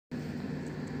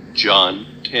John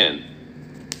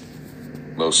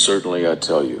 10. Most certainly I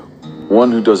tell you,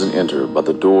 one who doesn't enter by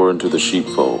the door into the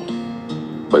sheepfold,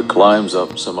 but climbs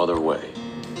up some other way,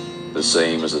 the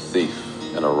same is a thief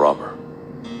and a robber.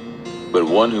 But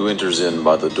one who enters in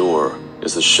by the door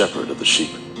is the shepherd of the sheep.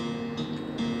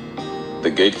 The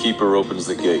gatekeeper opens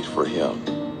the gate for him,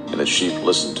 and the sheep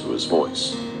listen to his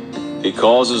voice. He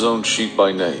calls his own sheep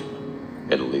by name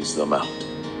and leads them out.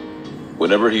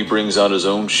 Whenever he brings out his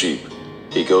own sheep,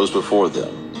 he goes before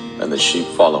them, and the sheep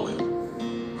follow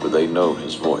him, for they know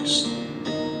his voice.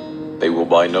 They will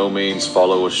by no means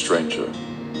follow a stranger,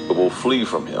 but will flee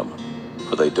from him,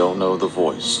 for they don't know the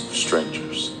voice of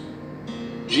strangers.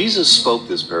 Jesus spoke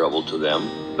this parable to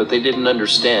them, but they didn't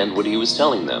understand what he was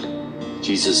telling them.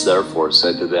 Jesus therefore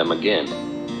said to them again,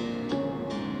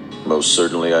 Most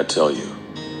certainly I tell you,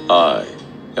 I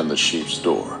am the sheep's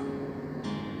door.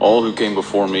 All who came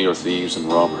before me are thieves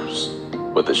and robbers,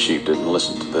 but the sheep didn't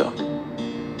listen to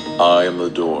them. I am the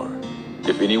door.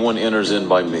 If anyone enters in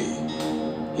by me,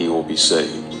 he will be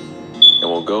saved, and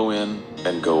will go in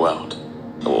and go out,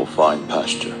 and will find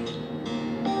pasture.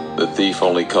 The thief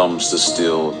only comes to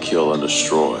steal, kill, and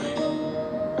destroy.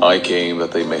 I came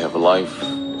that they may have life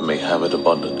and may have it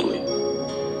abundantly.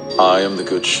 I am the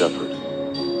good shepherd.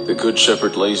 The good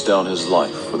shepherd lays down his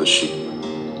life for the sheep.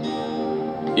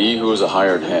 He who is a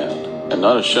hired hand, and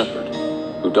not a shepherd,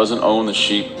 who doesn't own the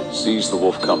sheep, sees the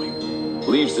wolf coming,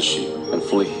 leaves the sheep, and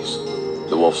flees.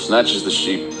 The wolf snatches the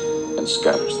sheep and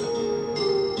scatters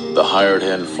them. The hired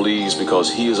hand flees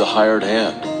because he is a hired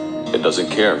hand and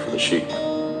doesn't care for the sheep.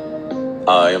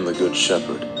 I am the good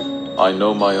shepherd. I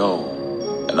know my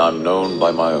own, and I'm known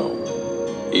by my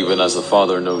own, even as the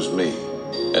Father knows me,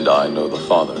 and I know the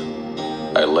Father.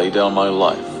 I lay down my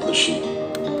life for the sheep.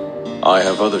 I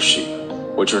have other sheep,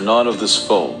 which are not of this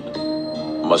fold.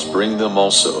 I must bring them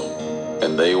also,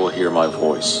 and they will hear my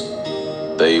voice.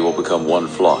 They will become one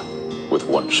flock with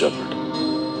one shepherd.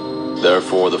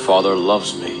 Therefore the Father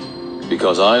loves me,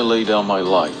 because I lay down my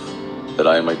life, that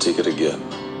I may take it again.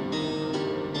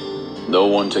 No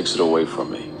one takes it away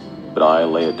from me, but I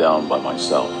lay it down by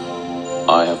myself.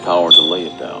 I have power to lay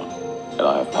it down, and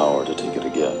I have power to take it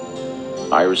again.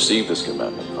 I received this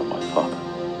commandment from my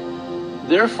Father.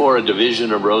 Therefore a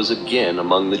division arose again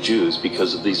among the Jews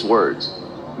because of these words.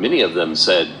 Many of them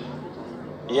said,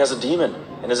 He has a demon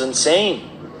and is insane.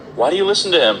 Why do you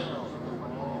listen to him?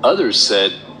 Others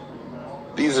said,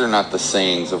 These are not the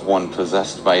sayings of one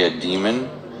possessed by a demon.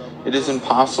 It is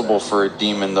impossible for a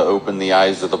demon to open the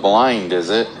eyes of the blind,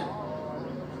 is it?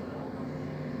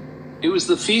 It was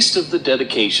the feast of the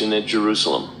dedication at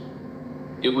Jerusalem.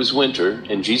 It was winter,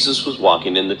 and Jesus was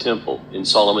walking in the temple, in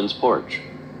Solomon's porch.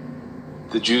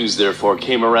 The Jews therefore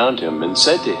came around him and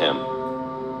said to him,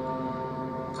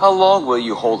 How long will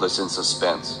you hold us in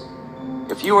suspense?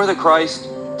 If you are the Christ,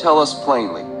 tell us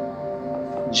plainly.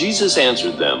 Jesus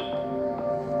answered them,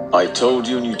 I told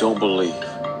you and you don't believe.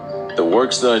 The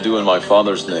works that I do in my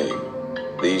Father's name,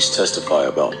 these testify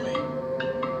about me.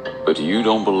 But you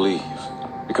don't believe,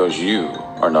 because you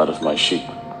are not of my sheep,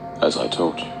 as I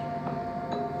told you.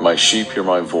 My sheep hear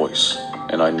my voice,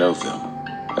 and I know them,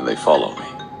 and they follow me.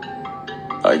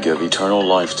 I give eternal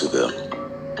life to them.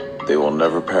 They will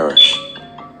never perish,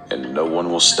 and no one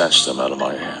will snatch them out of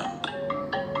my hand.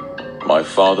 My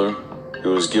Father,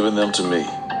 who has given them to me,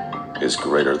 is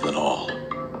greater than all.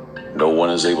 No one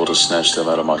is able to snatch them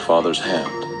out of my Father's hand.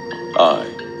 I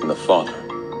and the Father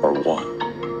are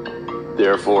one.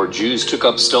 Therefore Jews took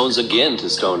up stones again to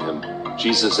stone him.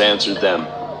 Jesus answered them,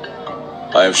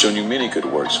 I have shown you many good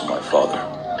works from my Father.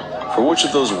 For which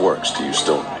of those works do you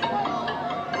stone me?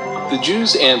 The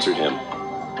Jews answered him,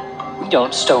 We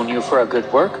don't stone you for a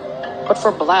good work, but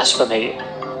for blasphemy,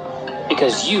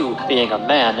 because you, being a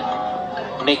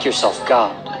man, make yourself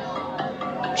God.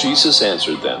 Jesus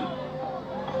answered them,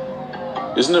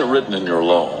 Isn't it written in your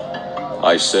law,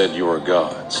 I said you are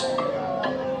gods?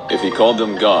 If he called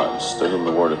them gods to whom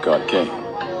the word of God came,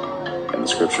 and the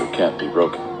scripture can't be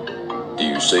broken, do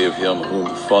you say of him whom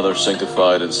the Father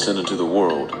sanctified and sent into the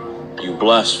world, you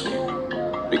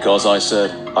blaspheme, because I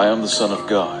said, I am the Son of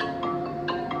God?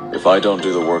 If I don't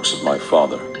do the works of my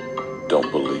Father, don't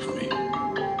believe me.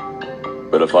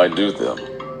 But if I do them,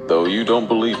 though you don't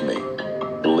believe me,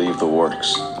 believe the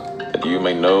works, that you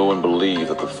may know and believe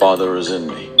that the Father is in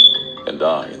me, and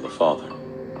I in the Father.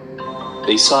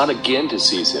 They sought again to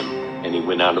seize him, and he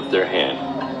went out of their hand.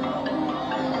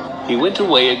 He went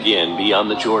away again beyond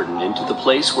the Jordan into the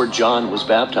place where John was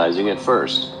baptizing at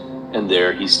first, and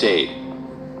there he stayed.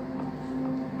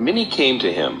 Many came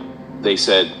to him. They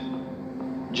said,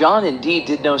 John indeed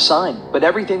did no sign, but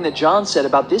everything that John said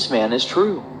about this man is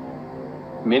true.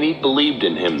 Many believed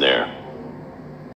in him there,